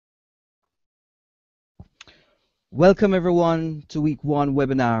Welcome everyone to week one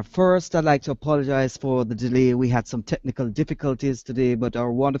webinar. First, I'd like to apologize for the delay. We had some technical difficulties today, but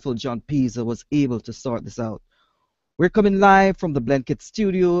our wonderful John Pisa was able to sort this out. We're coming live from the BlendKit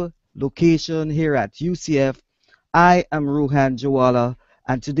studio location here at UCF. I am Ruhan Jawala,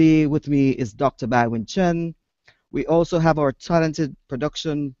 and today with me is Dr. Baiwin Chen. We also have our talented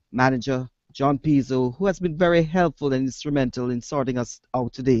production manager, John Pizzo, who has been very helpful and instrumental in sorting us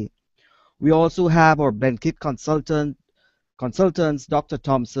out today. We also have our BlendKit consultants, Dr.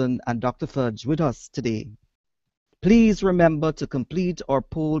 Thompson and Dr. Fudge, with us today. Please remember to complete our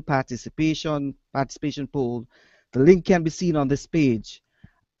poll participation poll. The link can be seen on this page.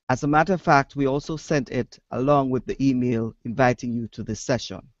 As a matter of fact, we also sent it along with the email inviting you to this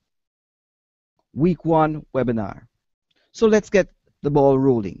session. Week one webinar. So let's get the ball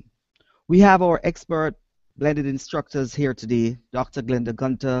rolling. We have our expert blended instructors here today, Dr. Glenda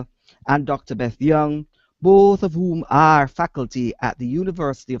Gunter and Dr. Beth Young, both of whom are faculty at the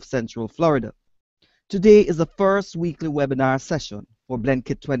University of Central Florida. Today is the first weekly webinar session for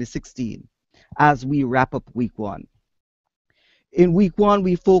BlendKit 2016 as we wrap up week one. In week one,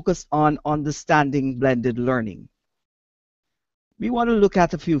 we focused on understanding blended learning. We want to look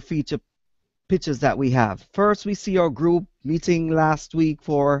at a few pictures that we have. First, we see our group meeting last week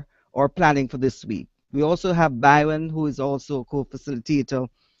for our planning for this week. We also have Byron, who is also a co-facilitator,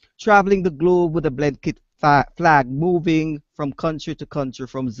 traveling the globe with a BlendKit flag, moving from country to country,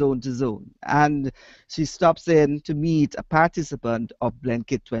 from zone to zone. And she stops in to meet a participant of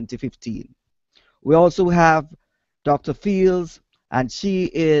BlendKit 2015. We also have Dr. Fields, and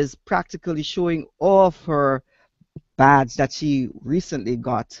she is practically showing off her badge that she recently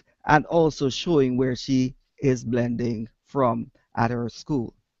got and also showing where she is blending from at her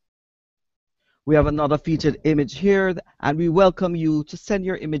school. We have another featured image here, and we welcome you to send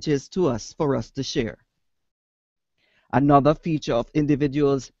your images to us for us to share. Another feature of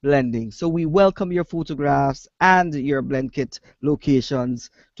individuals blending. So we welcome your photographs and your BlendKit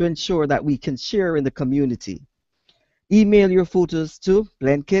locations to ensure that we can share in the community. Email your photos to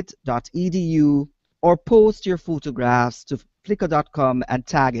blendkit.edu or post your photographs to flickr.com and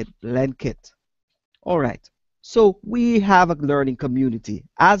tag it BlendKit. All right. So we have a learning community.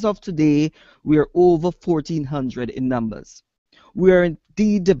 As of today, we are over 1,400 in numbers. We are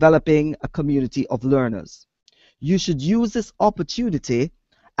indeed developing a community of learners. You should use this opportunity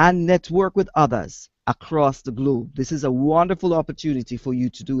and network with others across the globe. This is a wonderful opportunity for you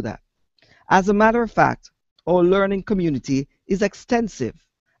to do that. As a matter of fact, our learning community is extensive,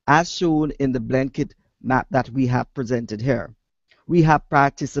 as shown in the BlendKit map that we have presented here. We have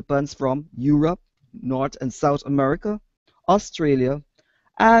participants from Europe, North and South America, Australia,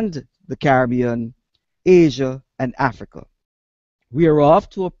 and the Caribbean, Asia, and Africa. We are off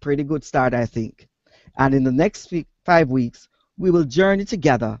to a pretty good start, I think. And in the next 5 weeks, we will journey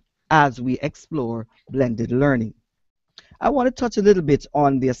together as we explore blended learning. I want to touch a little bit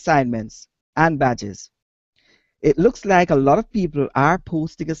on the assignments and badges. It looks like a lot of people are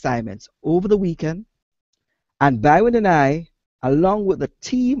posting assignments over the weekend, and Byron and I, along with a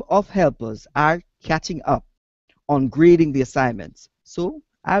team of helpers, are catching up on grading the assignments. So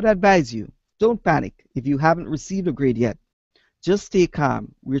I would advise you, don't panic if you haven't received a grade yet. Just stay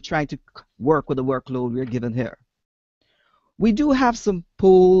calm. We're trying to work with the workload we're given here. We do have some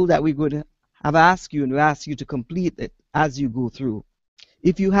poll that we would have asked you, and we ask you to complete it as you go through.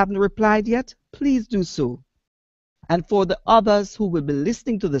 If you haven't replied yet, please do so. And for the others who will be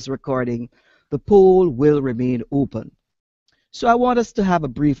listening to this recording, the poll will remain open. So I want us to have a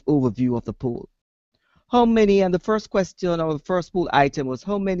brief overview of the poll. How many, and the first question or the first poll item was,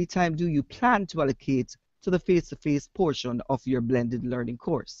 how many time do you plan to allocate to the face-to-face portion of your blended learning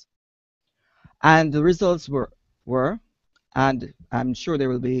course? And the results were, and I'm sure there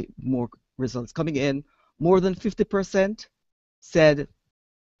will be more results coming in, more than 50% said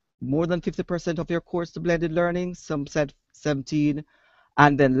more than 50% of your course to blended learning, some said 17,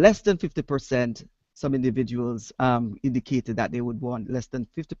 and then less than 50%, some individuals indicated that they would want less than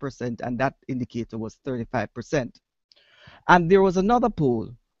 50%, and that indicator was 35%. And there was another poll.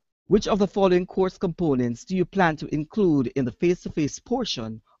 Which of the following course components do you plan to include in the face-to-face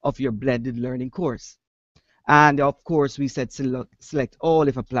portion of your blended learning course? And of course, we said select all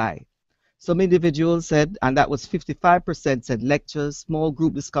if apply. Some individuals said, and that was 55%, said lectures, small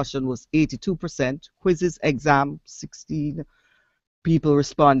group discussion was 82%, quizzes, exam, 16 people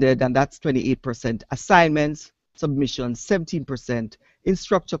responded, and that's 28%, assignments, submissions, 17%,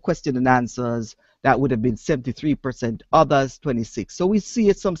 instructor question and answers, that would have been 73%, others 26%. So we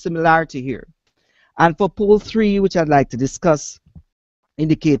see some similarity here. And for poll 3, which I'd like to discuss,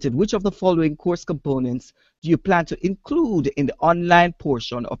 indicated which of the following course components do you plan to include in the online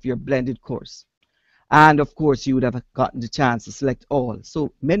portion of your blended course. And of course, you would have gotten the chance to select all.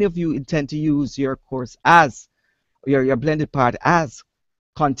 So many of you intend to use your course as your blended part as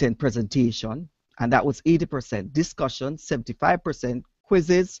content presentation, and that was 80%. Discussion, 75%.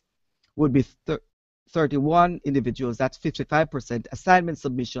 Quizzes would be 31 individuals, that's 55%. Assignment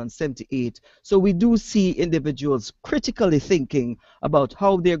submission, 78. So we do see individuals critically thinking about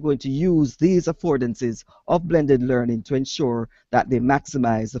how they're going to use these affordances of blended learning to ensure that they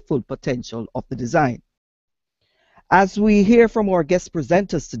maximize the full potential of the design. As we hear from our guest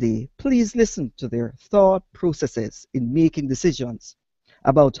presenters today, please listen to their thought processes in making decisions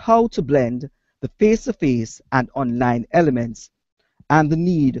about how to blend the face-to-face and online elements and the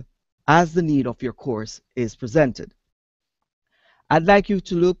need of your course is presented. I'd like you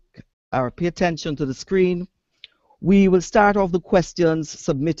to look or pay attention to the screen. We will start off the questions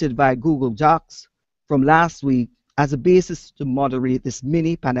submitted by Google Docs from last week as a basis to moderate this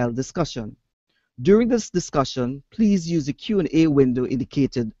mini panel discussion. During this discussion, please use the Q&A window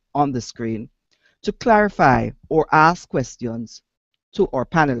indicated on the screen to clarify or ask questions to our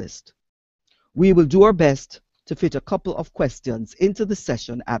panelists. We will do our best to fit a couple of questions into the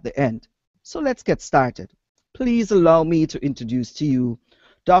session at the end. So let's get started. Please allow me to introduce to you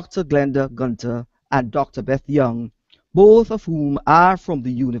Dr. Glenda Gunter and Dr. Beth Young, both of whom are from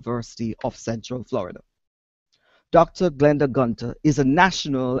the University of Central Florida. Dr. Glenda Gunter is a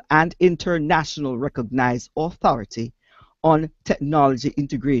national and international recognized authority on technology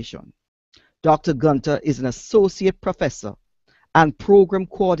integration. Dr. Gunter is an associate professor and program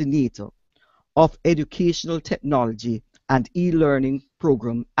coordinator of educational technology and e-learning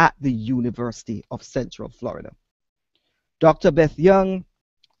program at the University of Central Florida. Dr. Beth Young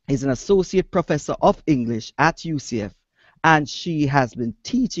is an associate professor of English at UCF, and she has been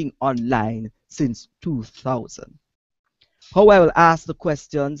teaching online since 2000. How I will ask the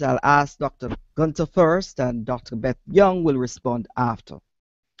questions, I'll ask Dr. Gunter first, and Dr. Beth Young will respond after.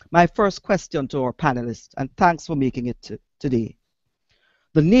 My first question to our panelists, and thanks for making it today.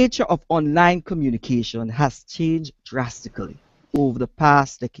 The nature of online communication has changed drastically over the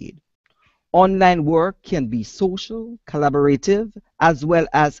past decade. Online work can be social, collaborative, as well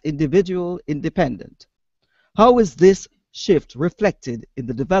as individual independent. How is this shift reflected in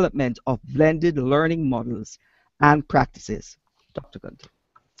the development of blended learning models and practices? Dr. Gunter.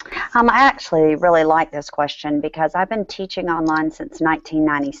 I actually really like this question because I've been teaching online since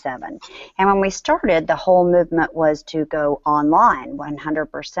 1997. And when we started, the whole movement was to go online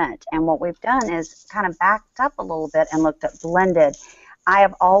 100%. And what we've done is kind of backed up a little bit and looked at blended. I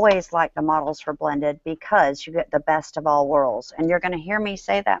have always liked the models for blended because you get the best of all worlds. And you're going to hear me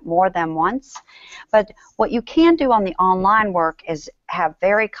say that more than once. But what you can do on the online work is have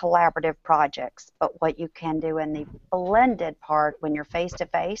very collaborative projects. But what you can do in the blended part when you're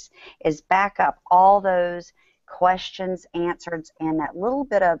face-to-face is back up all those questions, answers, and that little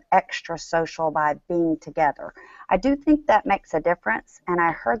bit of extra social by being together. I do think that makes a difference. And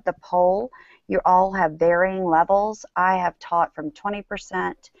I heard the poll. You all have varying levels. I have taught from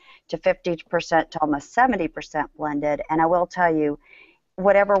 20% to 50% to almost 70% blended, and I will tell you,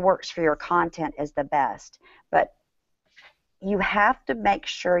 whatever works for your content is the best. But you have to make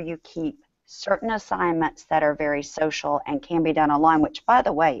sure you keep certain assignments that are very social and can be done online, which, by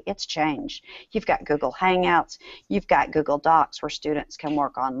the way, it's changed. You've got Google Hangouts, you've got Google Docs where students can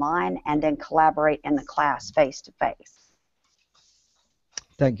work online and then collaborate in the class face-to-face.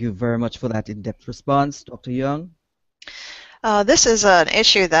 Thank you very much for that in-depth response. Dr. Young? This is an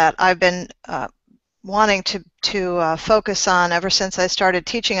issue that I've been wanting to focus on ever since I started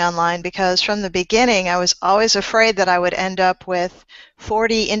teaching online, because from the beginning I was always afraid that I would end up with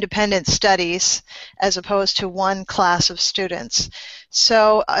 40 independent studies as opposed to one class of students.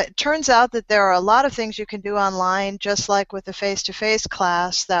 So it turns out that there are a lot of things you can do online, just like with the face-to-face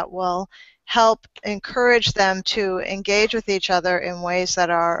class, that will help encourage them to engage with each other in ways that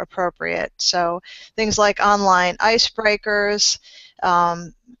are appropriate. So things like online icebreakers,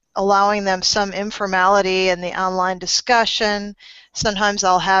 allowing them some informality in the online discussion. Sometimes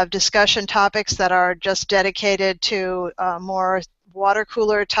I'll have discussion topics that are just dedicated to more water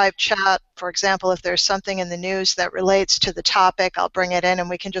cooler type chat. For example, if there's something in the news that relates to the topic, I'll bring it in and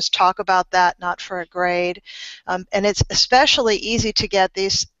we can just talk about that, not for a grade. And it's especially easy to get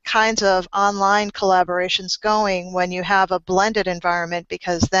these kinds of online collaborations going when you have a blended environment,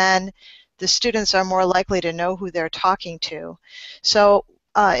 because then the students are more likely to know who they're talking to. So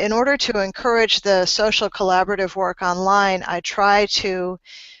in order to encourage the social collaborative work online, I try to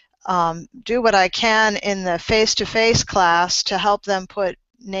do what I can in the face-to-face class to help them put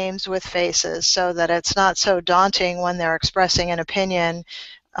names with faces so that it's not so daunting when they're expressing an opinion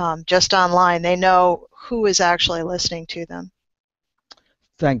just online. They know who is actually listening to them.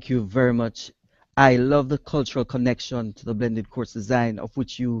 Thank you very much. I love the cultural connection to the blended course design of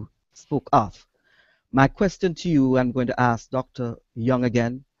which you spoke of. My question to you, I'm going to ask Dr. Young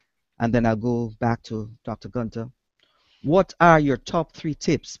again, and then I'll go back to Dr. Gunter. What are your top 3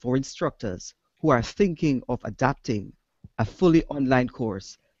 tips for instructors who are thinking of adapting a fully online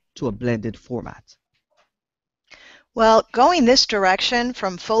course to a blended format? Well, going this direction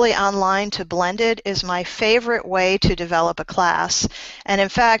from fully online to blended is my favorite way to develop a class. And in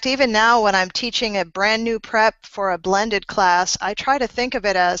fact, even now when I'm teaching a brand new prep for a blended class, I try to think of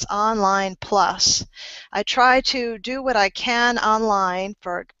it as online plus. I try to do what I can online,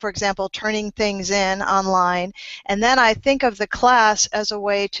 for example, turning things in online, and then I think of the class as a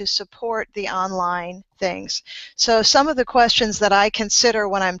way to support the online things. So some of the questions that I consider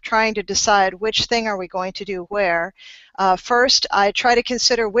when I'm trying to decide which thing are we going to do where. First, I try to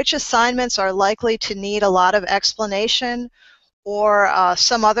consider which assignments are likely to need a lot of explanation or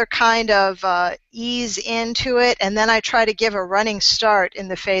some other kind of ease into it, and then I try to give a running start in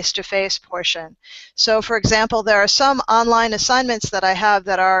the face-to-face portion. So for example, there are some online assignments that I have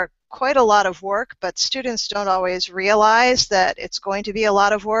that are quite a lot of work, but students don't always realize that it's going to be a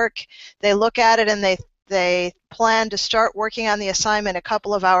lot of work. They look at it and they plan to start working on the assignment a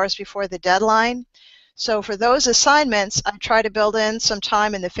couple of hours before the deadline. So for those assignments, I try to build in some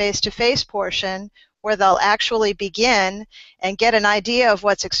time in the face-to-face portion where they'll actually begin and get an idea of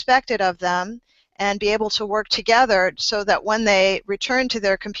what's expected of them and be able to work together so that when they return to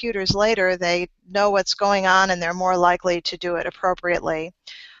their computers later, they know what's going on and they're more likely to do it appropriately.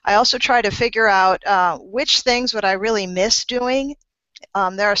 I also try to figure out which things would I really miss doing.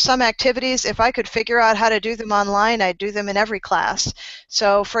 There are some activities, if I could figure out how to do them online, I'd do them in every class.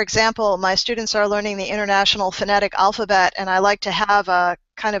 So, for example, my students are learning the International Phonetic Alphabet, and I like to have a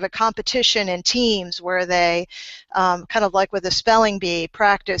kind of a competition in teams where they, kind of like with a spelling bee,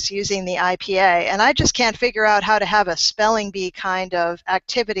 practice using the IPA. And I just can't figure out how to have a spelling bee kind of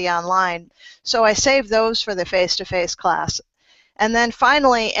activity online. So I save those for the face-to-face class. And then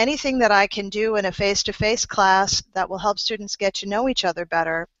finally, anything that I can do in a face-to-face class that will help students get to know each other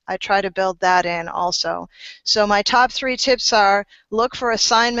better, I try to build that in also. So my top 3 tips are: look for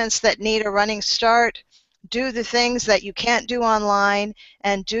assignments that need a running start, do the things that you can't do online,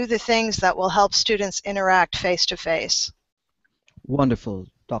 and do the things that will help students interact face-to-face. Wonderful.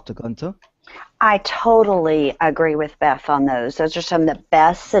 Dr. Gunter? I totally agree with Beth on those. Those are some of the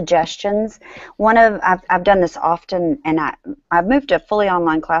best suggestions. I've done this often, and I've moved to a fully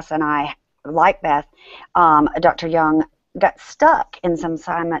online class, and I, like Beth, Dr. Young, got stuck in some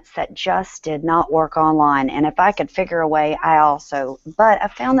assignments that just did not work online. And if I could figure a way, but I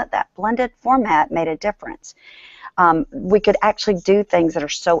found that blended format made a difference. We could actually do things that are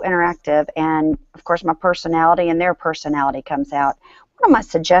so interactive, and of course my personality and their personality comes out. One of my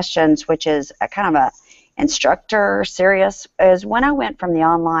suggestions, which is a kind of a instructor serious, is when I went from the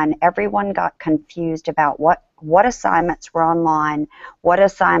online, everyone got confused about what assignments were online, what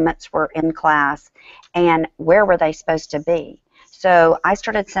assignments were in class, and where were they supposed to be. So I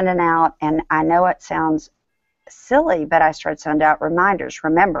started sending out, and I know it sounds silly, but I started sending out reminders.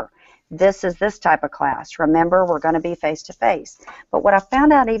 Remember, this is this type of class. Remember, we're going to be face-to-face. But what I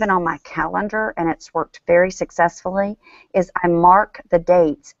found out even on my calendar, and it's worked very successfully, is I mark the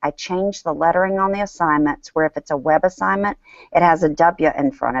dates. I change the lettering on the assignments, where if it's a web assignment, it has a W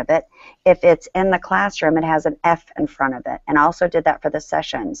in front of it. If it's in the classroom, it has an F in front of it. And I also did that for the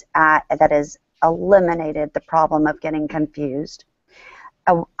sessions. That has eliminated the problem of getting confused.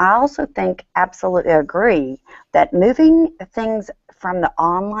 I also absolutely agree that moving things from the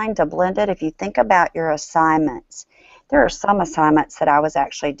online to blended, if you think about your assignments, there are some assignments that I was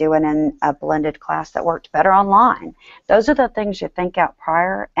actually doing in a blended class that worked better online. Those are the things you think out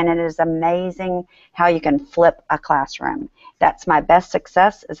prior, and it is amazing how you can flip a classroom. That's my best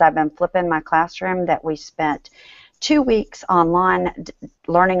success, is I've been flipping my classroom that we spent 2 weeks online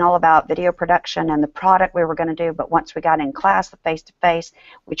learning all about video production and the product we were going to do, but once we got in class, the face-to-face,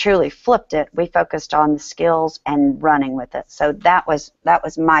 we truly flipped it. We focused on the skills and running with it. So that was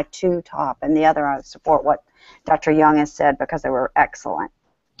my 2 top, and the other I support what Dr. Young has said because they were excellent.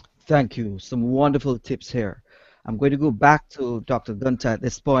 Thank you. Some wonderful tips here. I'm going to go back to Dr. Gunter at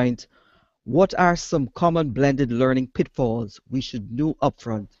this point. What are some common blended learning pitfalls we should know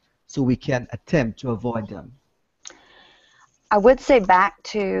upfront so we can attempt to avoid them? I would say back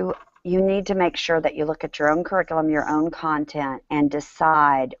to you need to make sure that you look at your own curriculum, your own content, and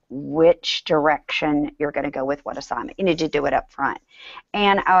decide which direction you're going to go with what assignment. You need to do it up front.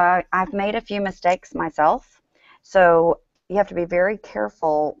 And I've made a few mistakes myself, so you have to be very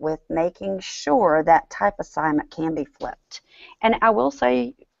careful with making sure that type assignment can be flipped. And I will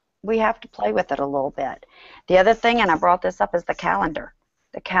say we have to play with it a little bit. The other thing, and I brought this up, is the calendar.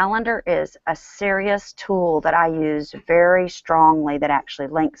 The calendar is a serious tool that I use very strongly that actually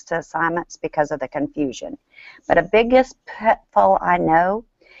links to assignments because of the confusion. But a biggest pitfall I know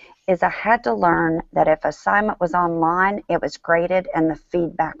is I had to learn that if assignment was online, it was graded and the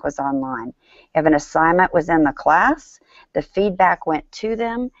feedback was online. If an assignment was in the class, the feedback went to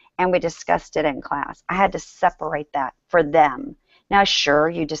them and we discussed it in class. I had to separate that for them. Now, sure,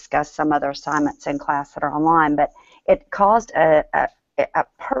 you discuss some other assignments in class that are online, but it caused a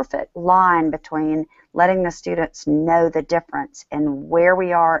perfect line between letting the students know the difference in where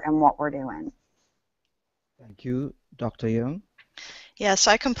we are and what we're doing. Thank you, Dr. Young. Yes,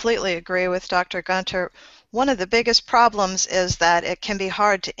 I completely agree with Dr. Gunter. One of the biggest problems is that it can be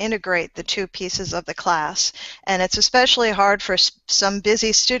hard to integrate the two pieces of the class, and it's especially hard for some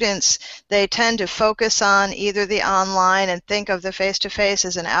busy students. They tend to focus on either the online and think of the face-to-face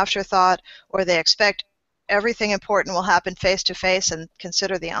as an afterthought, or they expect everything important will happen face-to-face and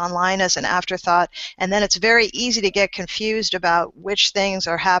consider the online as an afterthought, and then it's very easy to get confused about which things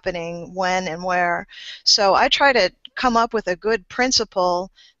are happening when and where. So I try to come up with a good principle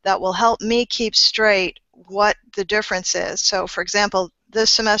that will help me keep straight what the difference is. So for example,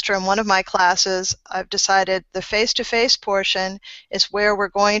 this semester in one of my classes, I've decided the face-to-face portion is where we're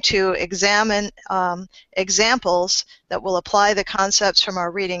going to examine examples that will apply the concepts from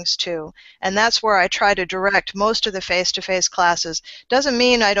our readings to. And that's where I try to direct most of the face-to-face classes. Doesn't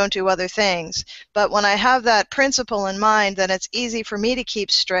mean I don't do other things, but when I have that principle in mind, then it's easy for me to keep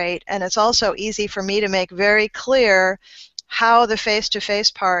straight, and it's also easy for me to make very clear how the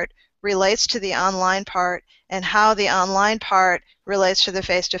face-to-face part relates to the online part and how the online part relates to the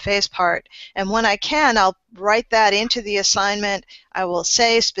face-to-face part. And when I can, I'll write that into the assignment. I will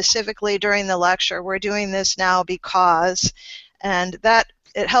say specifically during the lecture, we're doing this now because, and that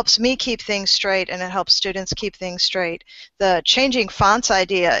it helps me keep things straight and it helps students keep things straight. The changing fonts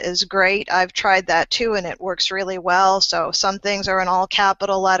idea is great. I've tried that too and it works really well. So some things are in all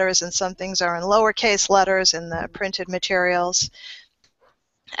capital letters and some things are in lowercase letters in the printed materials.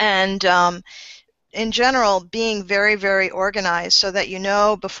 And in general, being very, very organized so that you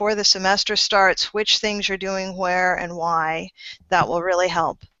know before the semester starts which things you're doing where and why, that will really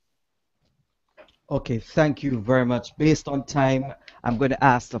help. Okay, thank you very much. Based on time, I'm going to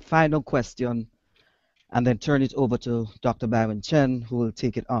ask the final question and then turn it over to Dr. Byron Chen, who will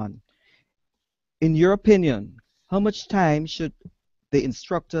take it on. In your opinion, how much time should the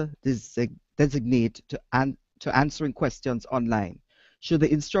instructor designate to answering questions online? Should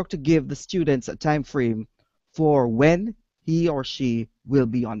the instructor give the students a time frame for when he or she will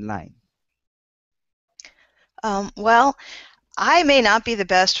be online? Well, I may not be the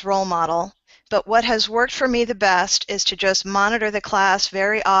best role model, but what has worked for me the best is to just monitor the class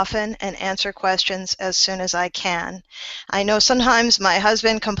very often and answer questions as soon as I can. I know sometimes my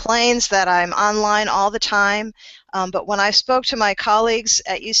husband complains that I'm online all the time, but when I spoke to my colleagues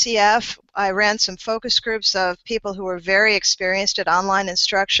at UCF, I ran some focus groups of people who were very experienced at online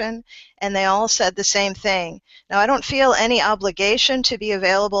instruction, and they all said the same thing. Now, I don't feel any obligation to be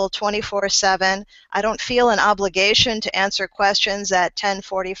available 24/7. I don't feel an obligation to answer questions at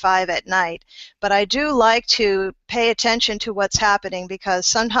 10:45 at night, but I do like to pay attention to what's happening because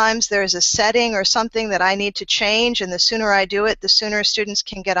sometimes there's a setting or something that I need to change, and the sooner I do it, the sooner students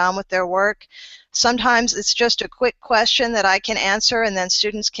can get on with their work. Sometimes it's just a quick question that I can answer and then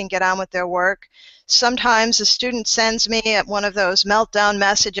students can get on with their work. Sometimes a student sends me one of those meltdown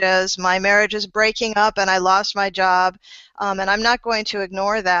messages, my marriage is breaking up and I lost my job, and I'm not going to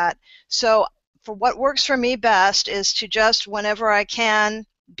ignore that. So for what works for me best is to just, whenever I can,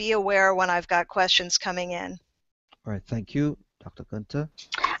 be aware when I've got questions coming in. All right, thank you, Dr. Gunter.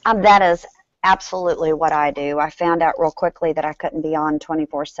 That is absolutely what I do. I found out real quickly that I couldn't be on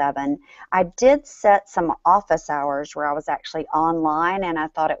 24/7. I did set some office hours where I was actually online, and I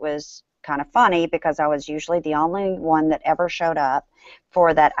thought it was kind of funny because I was usually the only one that ever showed up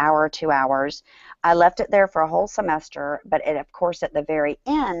for that hour or 2 hours. I left it there for a whole semester, but of course at the very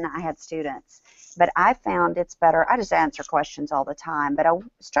end I had students. But I found it's better. I just answer questions all the time. But a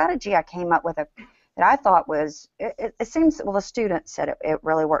strategy I came up with that I thought was, it seems, well, the students said it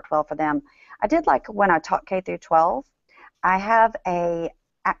really worked well for them. I did like when I taught K through 12, I have a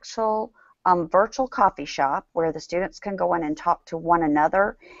actual virtual coffee shop where the students can go in and talk to one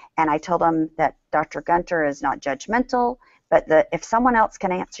another. And I told them that Dr. Gunter is not judgmental, but that if someone else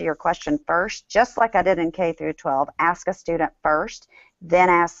can answer your question first, just like I did in K through 12, ask a student first, then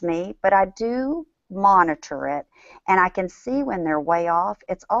ask me. But I do monitor it, and I can see when they're way off.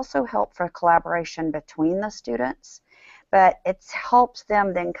 It's also helped for collaboration between the students, but it helps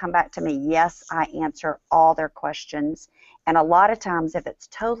them then come back to me. Yes, I answer all their questions. And a lot of times, if it's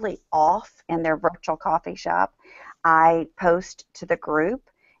totally off in their virtual coffee shop, I post to the group,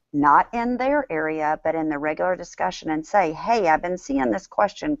 not in their area, but in the regular discussion, and say, hey, I've been seeing this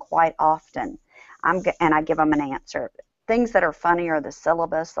question quite often. And I give them an answer. Things that are funny are the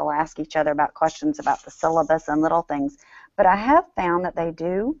syllabus. They'll ask each other about questions about the syllabus and little things. But I have found that they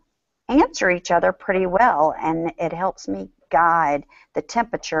do answer each other pretty well, and it helps me guide the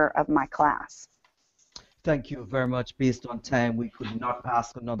temperature of my class. Thank you very much. Based on time, we could not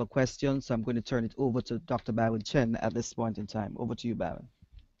ask another question, so I'm going to turn it over to Dr. Baron Chen at this point in time. Over to you, Baron.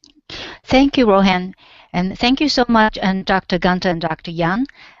 Thank you, Rohan, and thank you so much, and Dr. Gunter and Dr. Yan.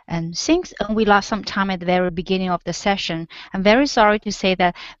 And since we lost some time at the very beginning of the session, I'm very sorry to say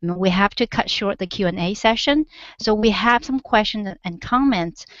that we have to cut short the Q&A session. So we have some questions and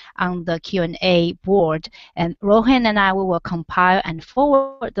comments on the Q&A board, and Rohan and I will compile and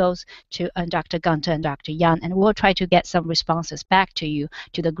forward those to Dr. Gunter and Dr. Yan, and we'll try to get some responses back to you,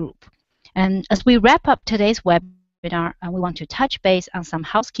 to the group. And as we wrap up today's webinar, we want to touch base on some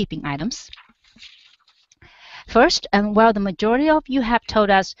housekeeping items. First, while the majority of you have told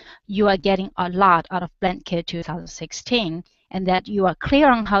us you are getting a lot out of BlendKit 2016 and that you are clear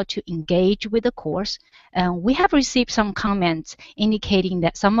on how to engage with the course, we have received some comments indicating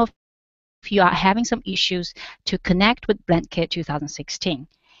that some of you are having some issues to connect with BlendKit 2016.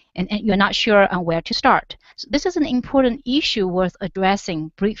 And you're not sure on where to start. So this is an important issue worth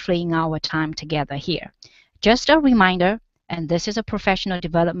addressing briefly in our time together here. Just a reminder, and this is a professional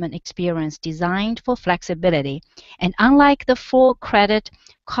development experience designed for flexibility. And unlike the full credit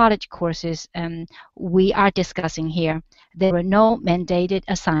college courses we are discussing here, there are no mandated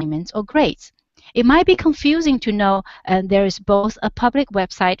assignments or grades. It might be confusing to know there is both a public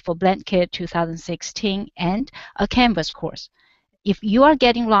website for BlendKit 2016 and a Canvas course. If you are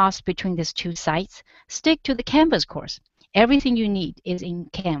getting lost between these two sites, stick to the Canvas course. Everything you need is in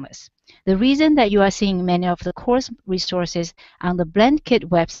Canvas. The reason that you are seeing many of the course resources on the BlendKit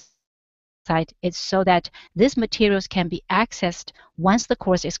website is so that these materials can be accessed once the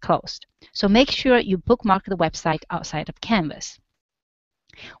course is closed. So make sure you bookmark the website outside of Canvas.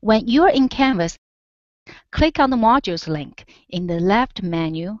 When you are in Canvas, click on the modules link in the left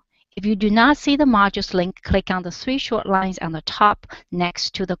menu. If you do not see the modules link, click on the three short lines on the top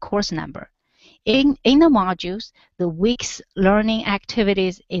next to the course number. In the modules, the week's learning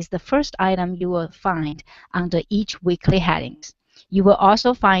activities is the first item you will find under each weekly headings. You will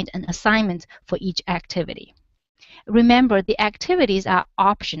also find an assignment for each activity. Remember, the activities are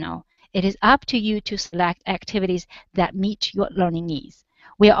optional. It is up to you to select activities that meet your learning needs.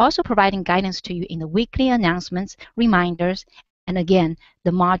 We are also providing guidance to you in the weekly announcements, reminders, and again,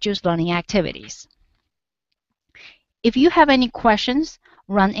 the modules learning activities. If you have any questions,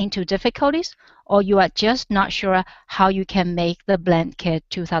 run into difficulties, or you are just not sure how you can make the BlendKit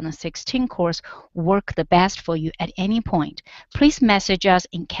 2016 course work the best for you at any point, please message us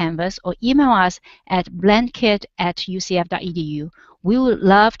in Canvas or email us at blendkit@ucf.edu. We would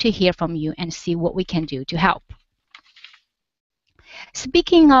love to hear from you and see what we can do to help.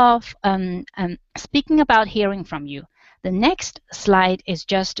 Speaking about hearing from you, the next slide is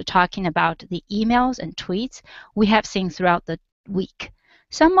just talking about the emails and tweets we have seen throughout the week.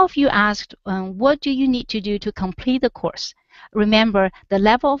 Some of you asked, what do you need to do to complete the course? Remember, the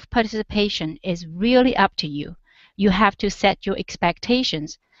level of participation is really up to you. You have to set your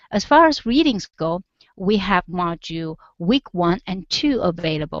expectations. As far as readings go, we have module week 1 and 2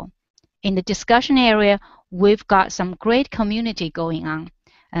 available. In the discussion area, we've got some great community going on.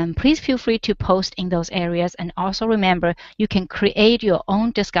 Please feel free to post in those areas, and also remember you can create your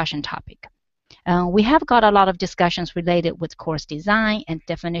own discussion topic. We have got a lot of discussions related with course design and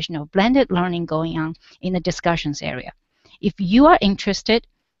definition of blended learning going on in the discussions area. If you are interested,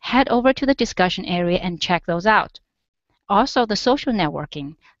 head over to the discussion area and check those out. Also, the social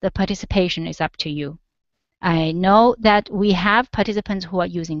networking, the participation is up to you. I know that we have participants who are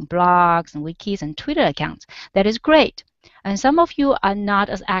using blogs and wikis and Twitter accounts. That is great. And some of you are not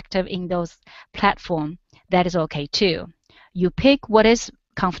as active in those platforms. That is okay too. You pick what is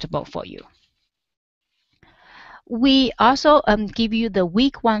comfortable for you. We also give you the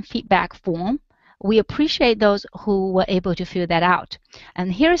week 1 feedback form. We appreciate those who were able to fill that out.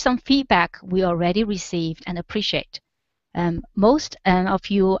 And here is some feedback we already received and appreciate. Most of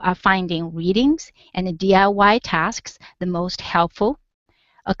you are finding readings and DIY tasks the most helpful.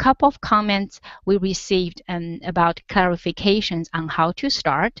 A couple of comments we received about clarifications on how to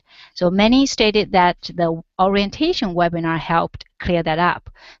start. So many stated that the orientation webinar helped clear that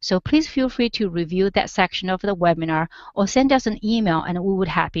up. So please feel free to review that section of the webinar or send us an email and we would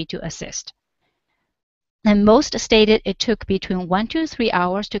be happy to assist. And most stated it took between 1 to 3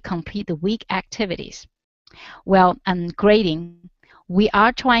 hours to complete the week activities. Well, grading. We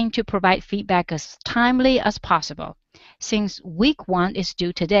are trying to provide feedback as timely as possible. Since week 1 is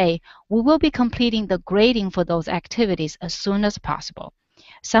due today, we will be completing the grading for those activities as soon as possible.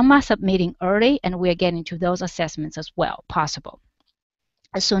 Some are submitting early, and we are getting to those assessments as well,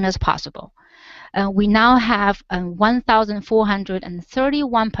 as soon as possible. We now have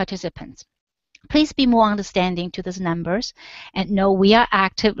 1,431 participants. Please be more understanding to these numbers and know we are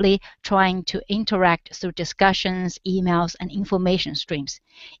actively trying to interact through discussions, emails, and information streams.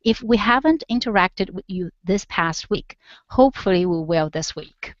 If we haven't interacted with you this past week, hopefully we will this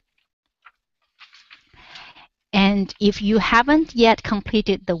week. And if you haven't yet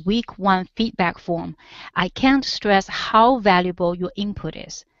completed the week 1 feedback form, I can't stress how valuable your input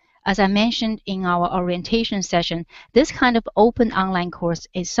is. As I mentioned in our orientation session, this kind of open online course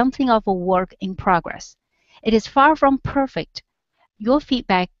is something of a work in progress. It is far from perfect. Your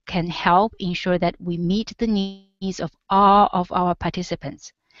feedback can help ensure that we meet the needs of all of our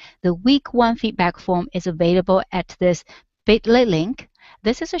participants. The week 1 feedback form is available at this bit.ly link.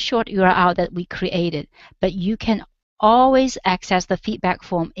 This is a short URL that we created, but you can always access the feedback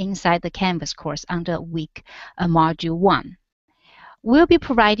form inside the Canvas course under week module 1. We'll be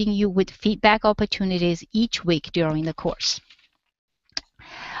providing you with feedback opportunities each week during the course.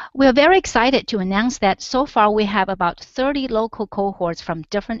 We're very excited to announce that so far we have about 30 local cohorts from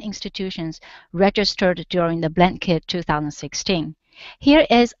different institutions registered during the BlendKit 2016. Here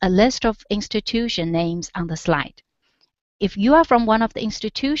is a list of institution names on the slide. If you are from one of the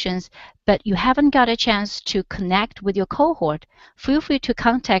institutions, but you haven't got a chance to connect with your cohort, feel free to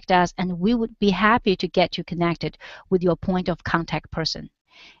contact us and we would be happy to get you connected with your point of contact person.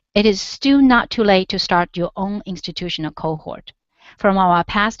 It is still not too late to start your own institutional cohort. From our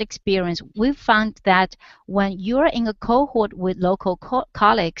past experience, we've found that when you're in a cohort with local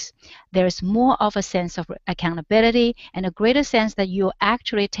colleagues, there's more of a sense of accountability and a greater sense that you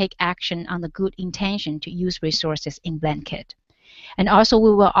actually take action on the good intention to use resources in BlendKit. And also,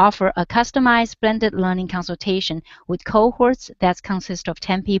 we will offer a customized blended learning consultation with cohorts that consist of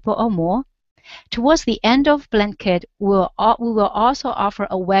 10 people or more. Towards the end of BlendKit, we will also offer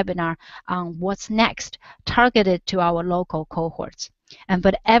a webinar on what's next, targeted to our local cohorts.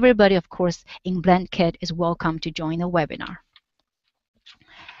 But everybody, of course, in BlendKit is welcome to join the webinar.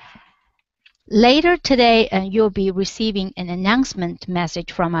 Later today, you'll be receiving an announcement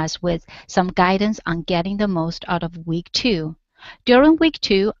message from us with some guidance on getting the most out of week 2. During week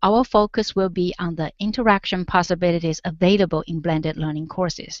 2, our focus will be on the interaction possibilities available in blended learning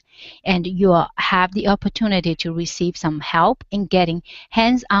courses. And you'll have the opportunity to receive some help in getting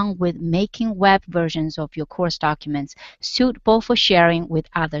hands-on with making web versions of your course documents suitable for sharing with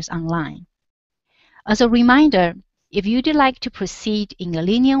others online. As a reminder, if you'd like to proceed in a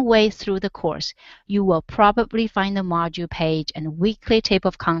linear way through the course, you will probably find the module page and weekly table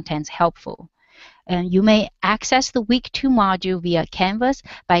of contents helpful. And you may access the week 2 module via Canvas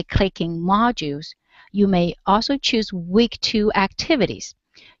by clicking Modules. You may also choose week 2 activities.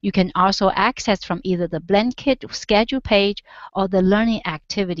 You can also access from either the BlendKit schedule page or the learning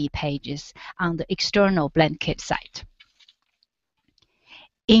activity pages on the external BlendKit site.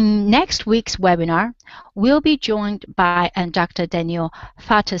 In next week's webinar, we'll be joined by Dr. Daniel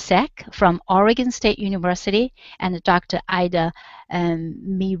Fatasek from Oregon State University and Dr. Ida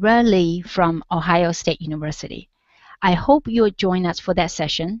Mirali from Ohio State University. I hope you'll join us for that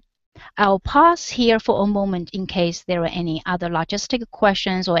session. I'll pause here for a moment in case there are any other logistic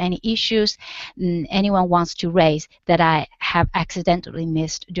questions or any issues anyone wants to raise that I have accidentally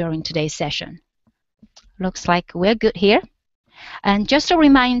missed during today's session. Looks like we're good here. And just a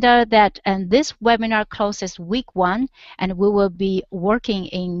reminder that this webinar closes week 1, and we will be working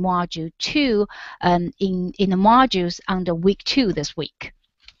in module 2 in the modules under week 2 this week.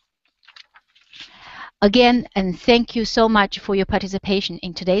 Again, and thank you so much for your participation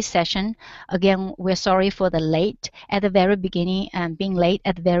in today's session. Again, we're sorry for the late at the very beginning and being late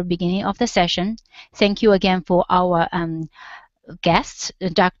at the very beginning of the session. Thank you again for our guests,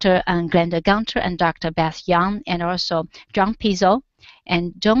 Dr. Glenda Gunter and Dr. Beth Young, and also John Pizzo.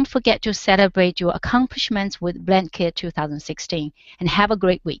 And don't forget to celebrate your accomplishments with BlendKit 2016. And have a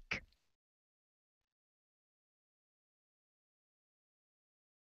great week.